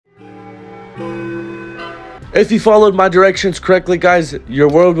If you followed my directions correctly, guys, your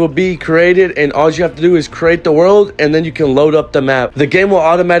world will be created, and all you have to do is create the world, and then you can load up the map. The game will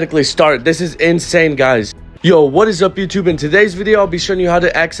automatically start. This is insane, guys. Yo, what is up, YouTube? In today's video, I'll be showing you how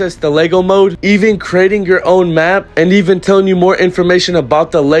to access the Lego mode, even creating your own map, and even telling you more information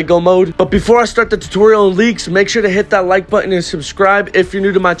about the Lego mode. But before I start the tutorial and leaks, make sure to hit that like button and subscribe. If you're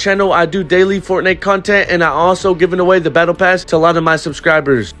new to my channel, I do daily Fortnite content, and I also giving away the battle pass to a lot of my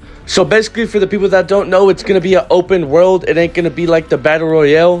subscribers. So basically, for the people that don't know, it's going to be an open world. It ain't going to be like the battle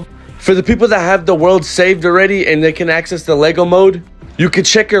royale. For the people that have the world saved already and they can access the Lego mode, you can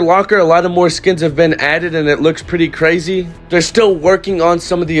check your locker. A lot of more skins have been added and it looks pretty crazy. They're still working on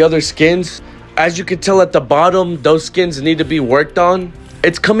some of the other skins. As you can tell at the bottom, those skins need to be worked on.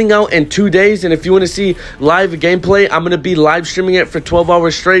 It's coming out in 2 days, and if you want to see live gameplay, I'm going to be live streaming it for 12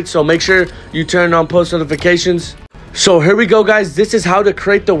 hours straight, so make sure you turn on post notifications. So here we go, guys. This is how to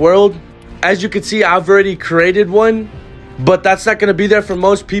create the world. As you can see, I've already created one, but that's not going to be there for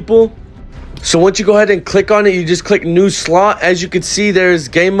most people. So once you go ahead and click on it, you just click new slot. As you can see, there's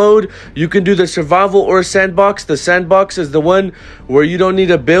game mode. You can do the survival or sandbox. The sandbox is the one where you don't need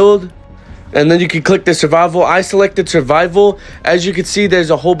to build. And then you can click the survival. I selected survival. As you can see, there's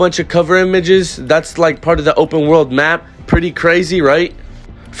a whole bunch of cover images. That's like part of the open world map. Pretty crazy, right?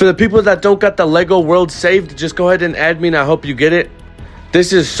 For the people that don't got the Lego world saved, just go ahead and add me and I hope you get it.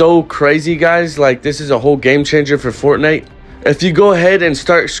 This is so crazy, guys. Like, this is a whole game changer for Fortnite. If you go ahead and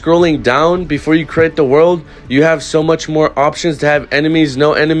start scrolling down before you create the world, you have so much more options to have enemies,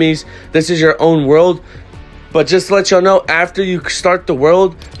 no enemies. This is your own world. But just to let y'all know, after you start the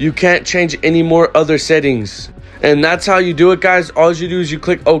world, you can't change any more other settings. And that's how you do it, guys. All you do is you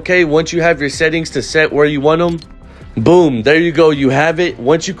click OK. Once you have your settings to set where you want them, boom, there you go, you have it.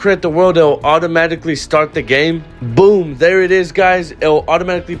 Once you create the world, it'll automatically start the game. Boom, there it is, guys. It'll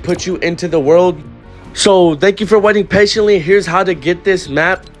automatically put you into the world. So thank you for waiting patiently. Here's how to get this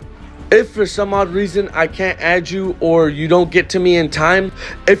map. If for some odd reason I can't add you or you don't get to me in time,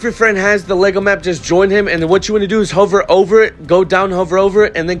 if your friend has the Lego map, just join him, and then what you want to do is hover over it, go down, hover over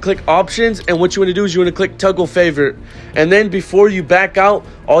it, and then click options. And what you want to do is you want to click toggle favorite, and then before you back out,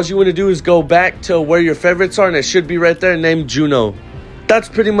 all you want to do is go back to where your favorites are, and it should be right there named Juno. That's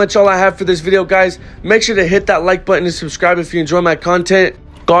pretty much all I have for this video, guys. Make sure to hit that like button and subscribe if you enjoy my content.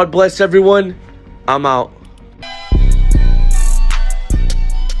 God bless everyone. I'm out.